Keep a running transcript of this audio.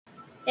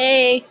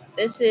Hey,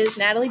 this is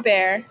Natalie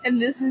Bear.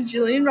 And this is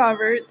Jillian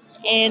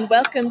Roberts. And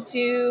welcome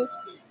to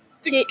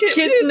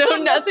Kids Know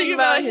Nothing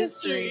About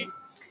History.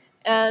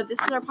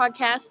 This is our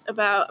podcast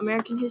about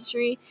American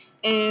history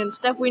and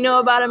stuff we know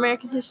about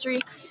American history.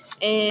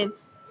 And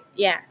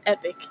yeah,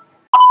 epic.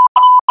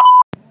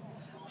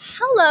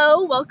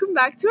 Hello, welcome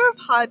back to our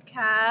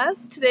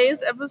podcast. Today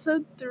is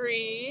episode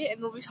 3,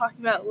 and we'll be talking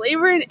about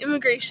labor and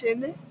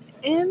immigration.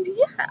 And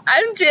yeah,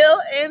 I'm Jill,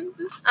 and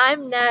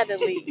I'm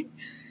Natalie.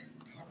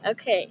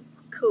 Okay,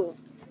 cool.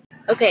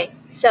 Okay,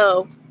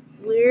 so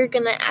we're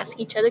going to ask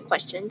each other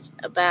questions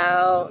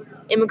about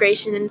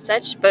immigration and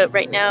such, but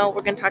right now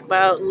we're going to talk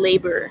about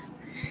labor.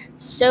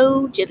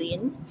 So,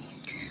 Jillian,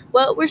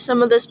 what were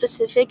some of the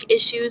specific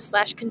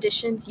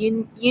issues/conditions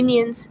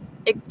unions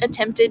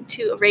attempted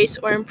to erase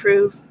or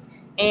improve,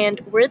 and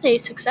were they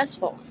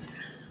successful?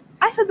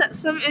 I said that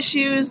some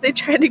issues they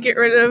tried to get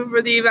rid of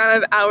were the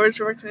amount of hours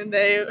worked in a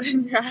day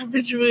in your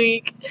average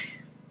week.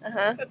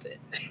 That's it.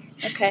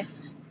 Okay.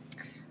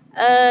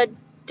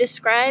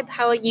 Describe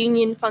how a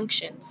union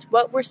functions.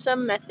 What were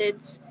some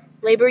methods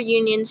labor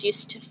unions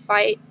used to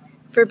fight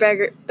for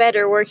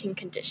better working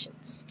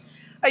conditions?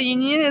 A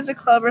union is a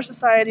club or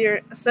society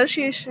or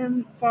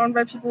association formed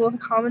by people with a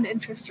common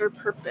interest or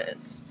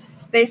purpose.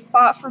 They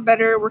fought for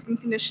better working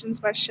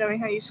conditions by showing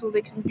how useful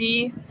they can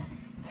be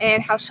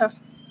and how tough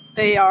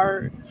they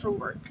are for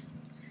work.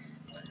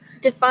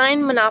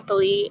 Define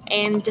monopoly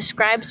and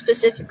describe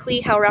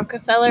specifically how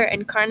Rockefeller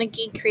and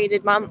Carnegie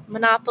created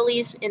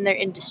monopolies in their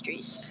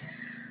industries.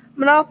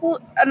 A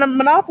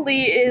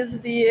monopoly is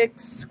the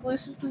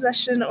exclusive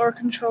possession or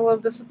control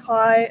of the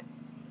supply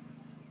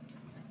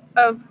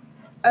of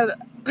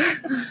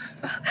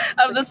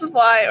the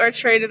supply or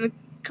trade in a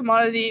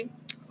commodity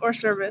or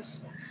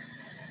service.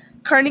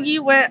 Carnegie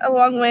went a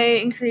long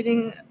way in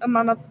creating a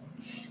monopoly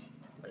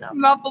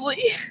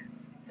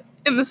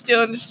in the steel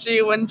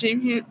industry when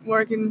J.P.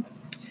 Morgan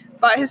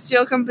bought his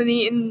steel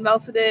company and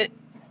melded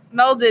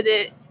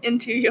it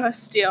into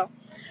U.S. Steel.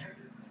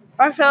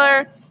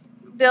 Rockefeller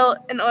built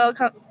an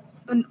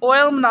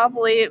oil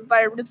monopoly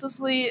by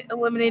ruthlessly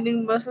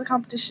eliminating most of the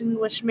competition,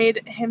 which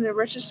made him the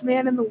richest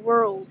man in the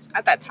world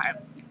at that time.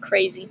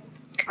 Crazy.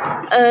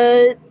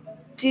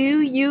 Do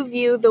you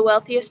view the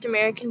wealthiest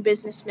American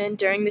businessmen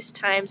during this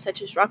time,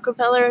 such as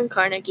Rockefeller and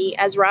Carnegie,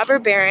 as robber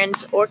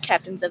barons or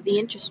captains of the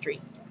industry?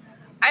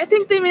 I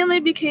think they mainly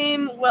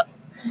became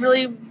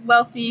really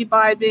wealthy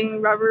by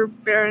being robber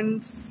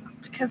barons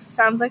because it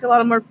sounds like a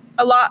lot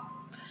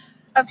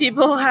of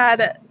people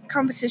had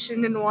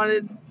competition and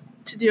wanted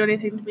to do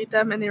anything to beat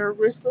them, and they were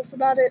ruthless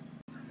about it.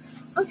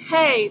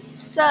 Okay,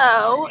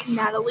 so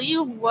Natalie,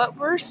 what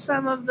were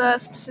some of the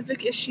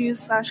specific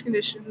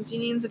issues/conditions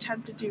unions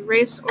attempted to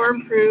erase or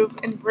improve,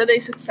 and were they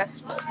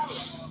successful?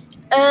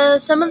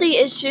 Some of the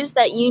issues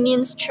that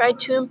unions tried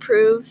to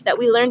improve that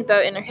we learned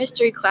about in our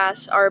history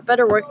class are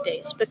better work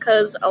days,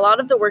 because a lot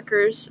of the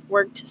workers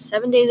worked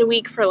 7 days a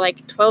week for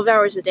like 12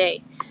 hours a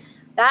day.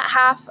 That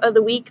half of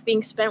the week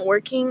being spent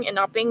working and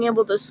not being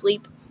able to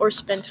sleep or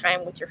spend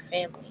time with your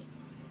family.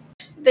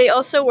 They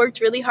also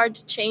worked really hard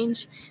to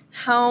change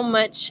how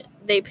much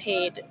they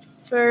paid.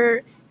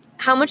 For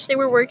how much they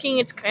were working,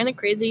 it's kind of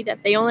crazy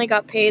that they only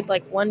got paid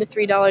like $1 to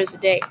 $3 a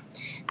day.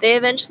 They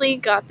eventually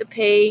got the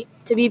pay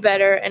to be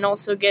better and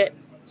also get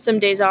some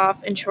days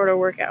off and shorter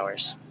work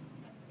hours.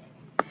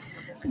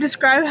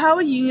 Describe how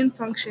a union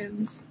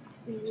functions.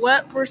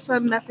 What were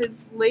some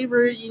methods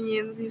labor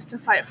unions used to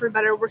fight for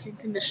better working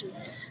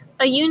conditions?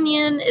 A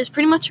union is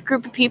pretty much a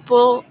group of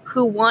people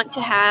who want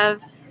to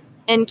have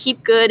and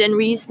keep good and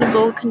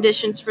reasonable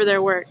conditions for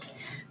their work.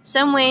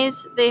 Some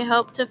ways they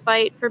help to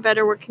fight for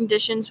better work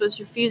conditions was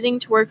refusing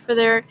to work for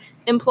their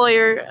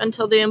employer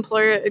until the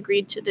employer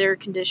agreed to their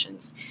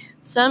conditions.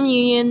 Some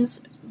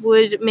unions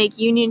would make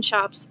union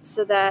shops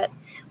so that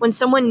when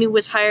someone new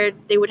was hired,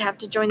 they would have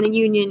to join the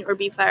union or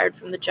be fired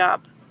from the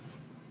job.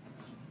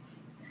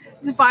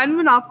 Define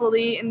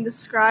monopoly and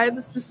describe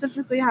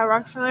specifically how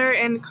Rockefeller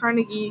and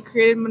Carnegie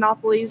created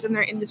monopolies in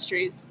their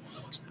industries.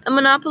 A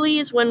monopoly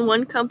is when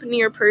one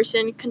company or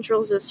person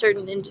controls a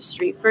certain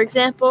industry. For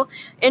example,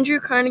 Andrew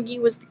Carnegie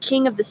was the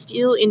king of the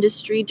steel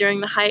industry during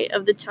the height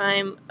of the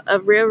time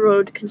of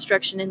railroad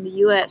construction in the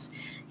U.S.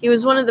 He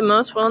was one of the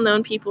most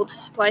well-known people to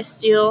supply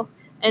steel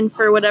and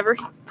for whatever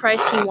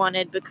price he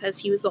wanted because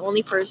he was the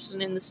only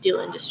person in the steel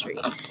industry.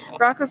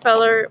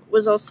 Rockefeller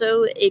was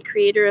also a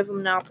creator of a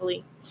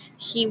monopoly.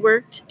 He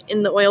worked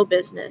in the oil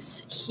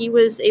business. He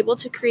was able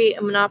to create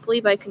a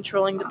monopoly by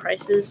controlling the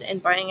prices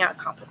and buying out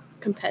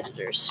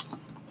competitors.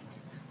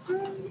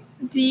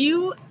 Do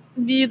you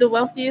view the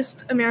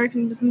wealthiest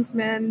American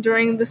businessmen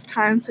during this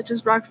time, such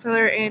as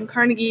Rockefeller and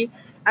Carnegie,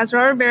 as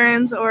robber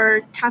barons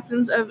or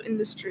captains of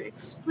industry?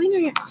 Explain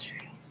your answer.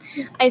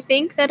 I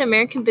think that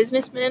American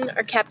businessmen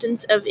are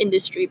captains of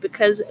industry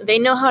because they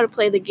know how to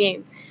play the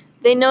game.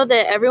 They know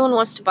that everyone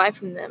wants to buy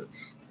from them.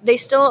 They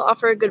still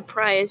offer a good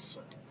price,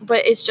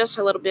 but it's just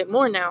a little bit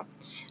more now.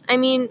 I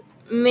mean,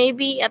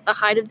 maybe at the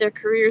height of their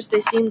careers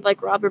they seemed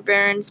like robber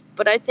barons,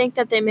 but I think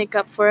that they make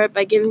up for it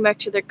by giving back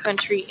to their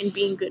country and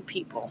being good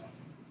people.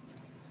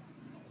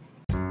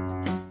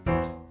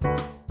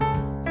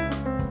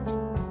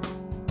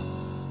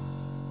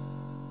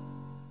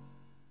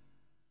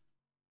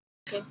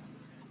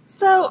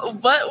 So,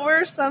 what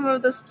were some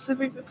of the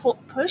specific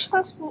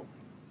push/pull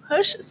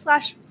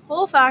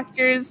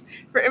factors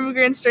for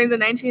immigrants during the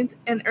 19th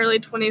and early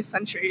 20th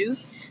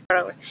centuries?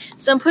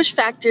 Some push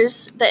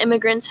factors that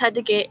immigrants had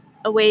to get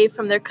away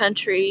from their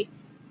country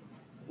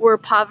were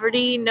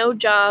poverty, no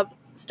job,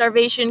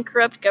 starvation,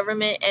 corrupt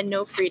government, and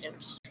no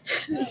freedoms.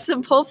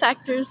 Some pull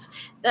factors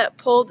that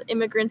pulled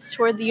immigrants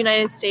toward the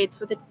United States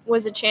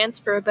was a chance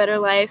for a better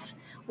life,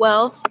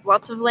 wealth,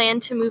 lots of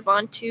land to move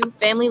on to,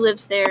 family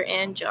lives there,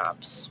 and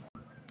jobs.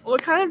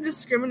 What kind of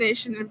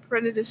discrimination and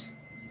prejudices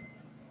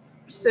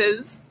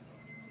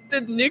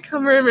did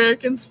newcomer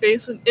Americans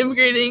face when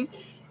immigrating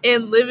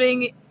and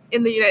living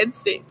in the United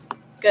States?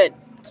 Good.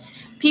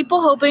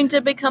 People hoping to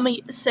become a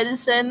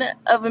citizen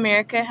of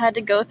America had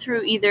to go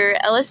through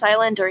either Ellis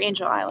Island or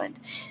Angel Island.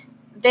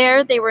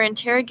 There, they were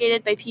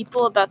interrogated by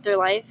people about their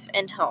life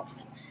and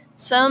health.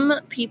 Some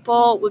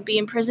people would be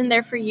imprisoned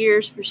there for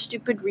years for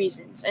stupid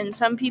reasons, and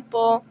some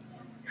people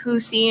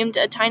who seemed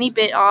a tiny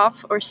bit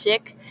off or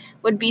sick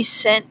would be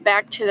sent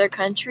back to their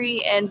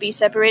country and be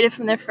separated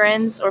from their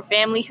friends or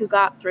family who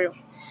got through.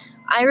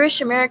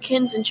 Irish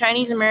Americans and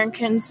Chinese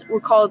Americans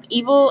were called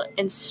evil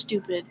and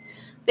stupid.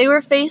 They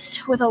were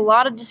faced with a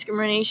lot of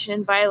discrimination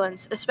and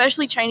violence,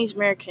 especially Chinese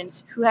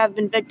Americans, who have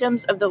been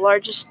victims of the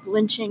largest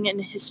lynching in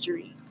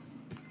history.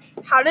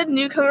 How did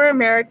newcomer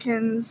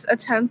Americans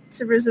attempt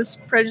to resist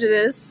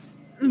prejudice,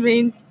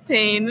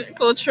 maintain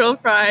cultural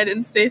pride,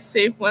 and stay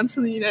safe once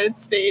in the United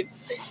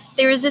States?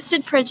 They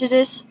resisted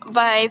prejudice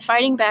by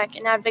fighting back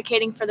and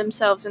advocating for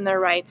themselves and their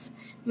rights.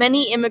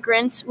 Many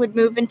immigrants would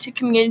move into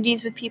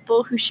communities with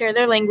people who share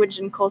their language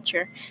and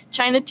culture.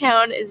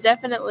 Chinatown is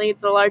definitely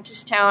the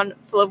largest town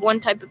full of one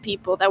type of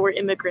people that were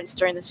immigrants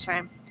during this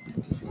time.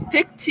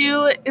 Pick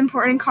 2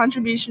 important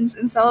contributions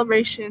and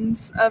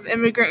celebrations of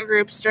immigrant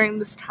groups during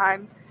this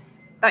time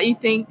that you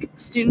think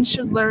students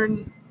should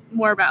learn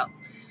more about.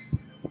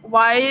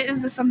 Why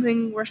is this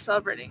something worth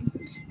celebrating?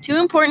 2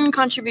 important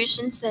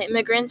contributions that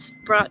immigrants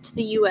brought to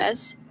the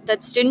U.S.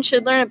 that students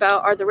should learn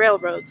about are the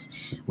railroads,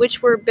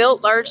 which were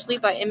built largely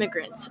by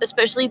immigrants,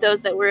 especially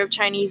those that were of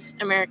Chinese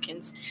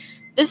Americans.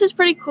 This is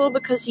pretty cool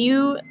because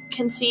you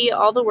can see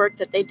all the work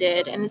that they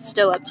did, and it's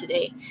still up to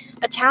date.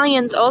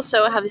 Italians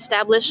also have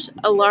established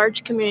a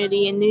large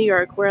community in New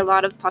York where a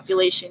lot of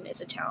population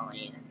is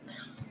Italian.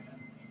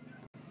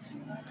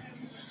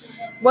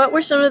 What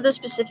were some of the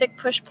specific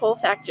push-pull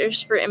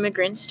factors for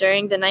immigrants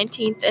during the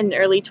 19th and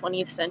early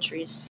 20th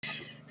centuries?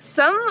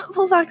 Some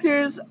pull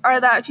factors are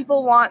that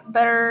people want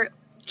better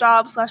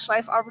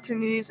job/life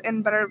opportunities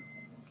and better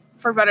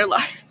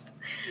lives.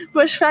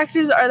 Push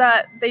factors are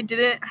that they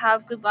didn't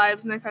have good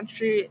lives in their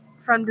country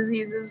from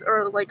diseases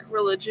or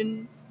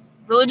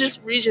religious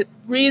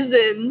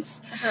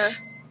reasons.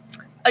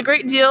 A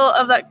great deal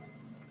of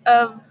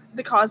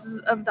the causes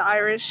of the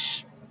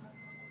Irish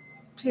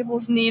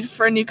people's need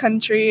for a new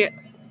country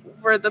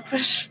were the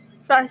push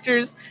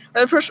factors.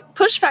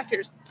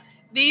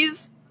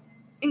 These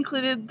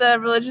included the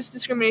religious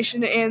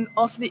discrimination and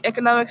also the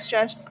economic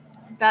stress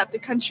that the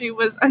country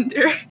was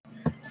under.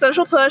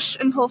 Social push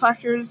and pull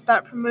factors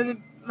that promoted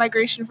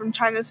migration from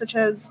China, such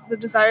as the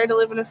desire to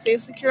live in a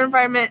safe, secure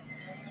environment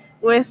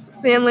with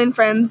family and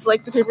friends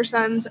like the paper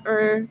sons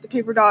or the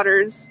paper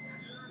daughters,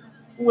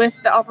 with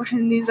the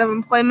opportunities of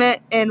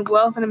employment and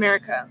wealth in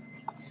America.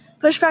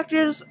 Push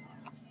factors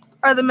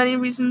are the many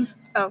reasons.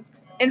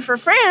 And for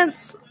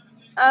France,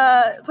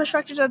 push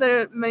factors are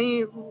the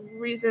many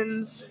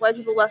reasons why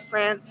people left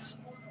France,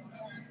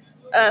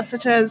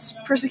 such as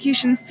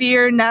persecution,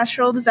 fear,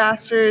 natural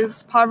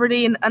disasters,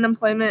 poverty, and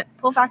unemployment.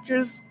 Pull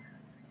factors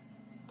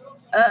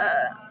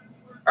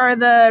are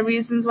the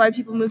reasons why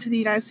people move to the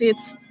United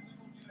States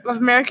of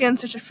America,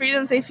 such as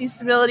freedom, safety,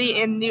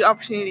 stability, and new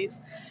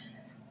opportunities.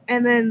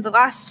 And then the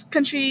last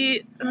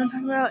country I'm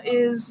talking about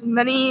is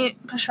many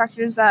push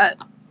factors that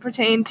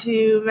pertain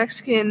to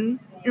Mexican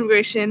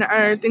immigration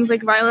are things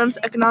like violence,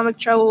 economic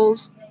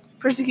troubles,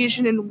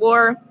 persecution, and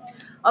war.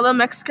 Although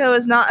Mexico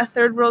is not a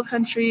third world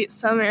country,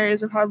 some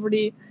areas of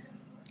poverty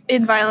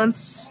and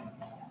violence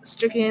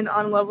stricken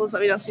on levels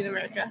that we don't see in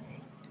America.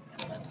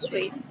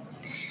 Sweet.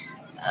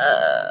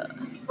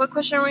 What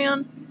question are we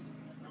on?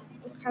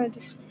 What kind of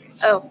discrimination?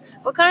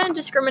 What kind of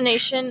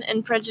discrimination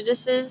and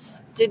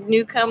prejudices did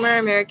newcomer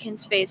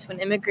Americans face when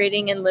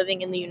immigrating and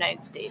living in the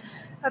United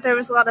States? That there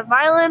was a lot of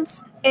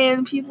violence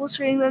and people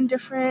treating them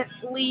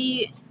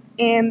differently,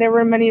 and there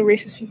were many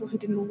racist people who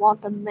didn't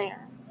want them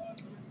there.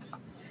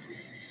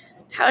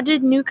 How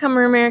did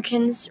newcomer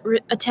Americans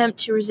attempt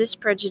to resist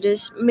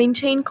prejudice,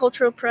 maintain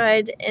cultural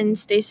pride, and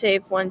stay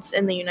safe once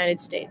in the United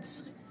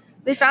States?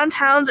 They found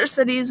towns or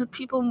cities with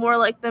people more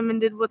like them and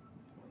did what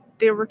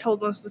they were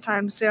told most of the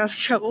time to stay out of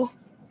trouble.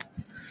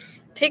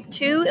 Pick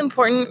 2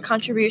 important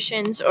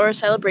contributions or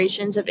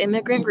celebrations of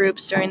immigrant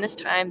groups during this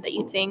time that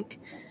you think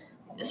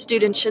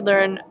students should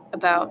learn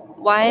about.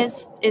 Why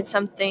is it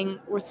something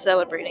worth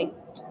celebrating?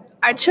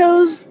 I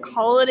chose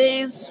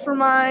holidays for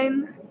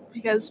mine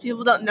because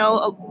people don't know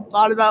a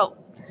lot about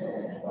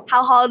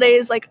how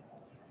these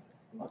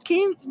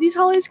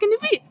holidays can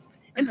be.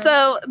 And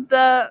so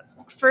the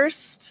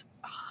first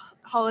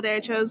holiday I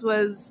chose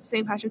was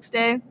St. Patrick's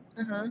Day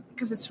Uh-huh.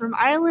 because it's from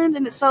Ireland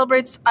and it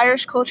celebrates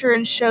Irish culture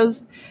and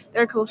shows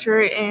their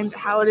culture and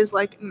how it is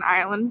like an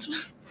island.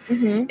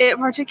 Mm-hmm. It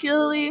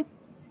particularly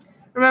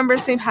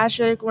remembers St.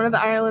 Patrick, one of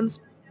the Ireland's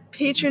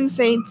patron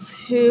saints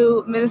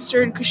who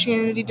ministered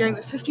Christianity during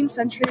the 15th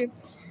century.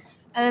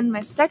 And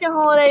my second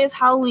holiday is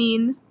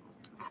Halloween,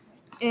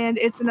 and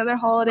it's another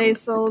holiday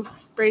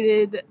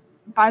celebrated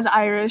by the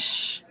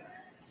Irish.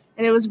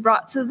 And it was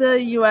brought to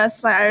the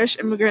U.S. by Irish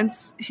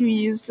immigrants who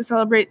used to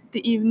celebrate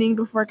the evening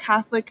before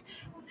Catholic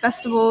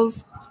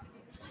festivals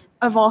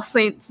of All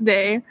Saints'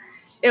 Day.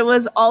 It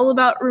was all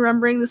about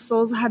remembering the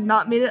souls that had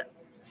not made it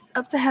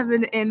up to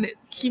heaven and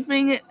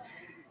keeping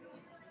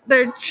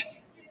their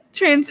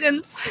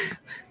transience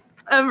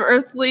of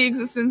earthly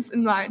existence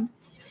in mind.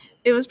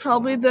 It was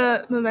probably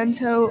the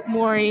memento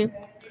mori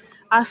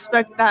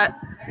aspect that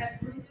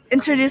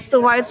introduced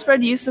the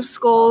widespread use of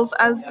skulls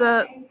as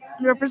the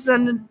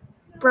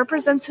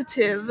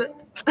representative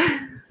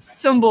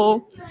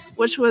symbol,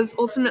 which was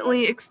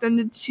ultimately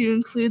extended to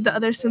include the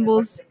other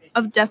symbols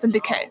of death and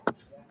decay.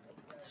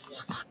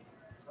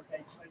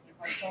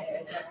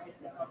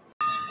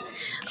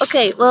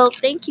 Okay, well,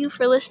 thank you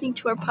for listening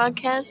to our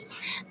podcast.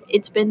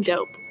 It's been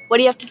dope. What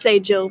do you have to say,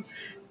 Jill?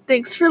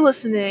 Thanks for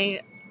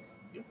listening.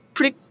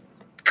 Pretty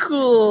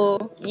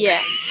cool. Yeah.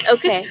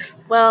 Okay.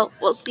 Well,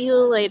 we'll see you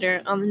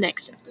later on the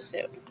next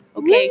episode.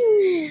 Okay.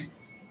 Woo!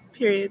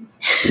 Period.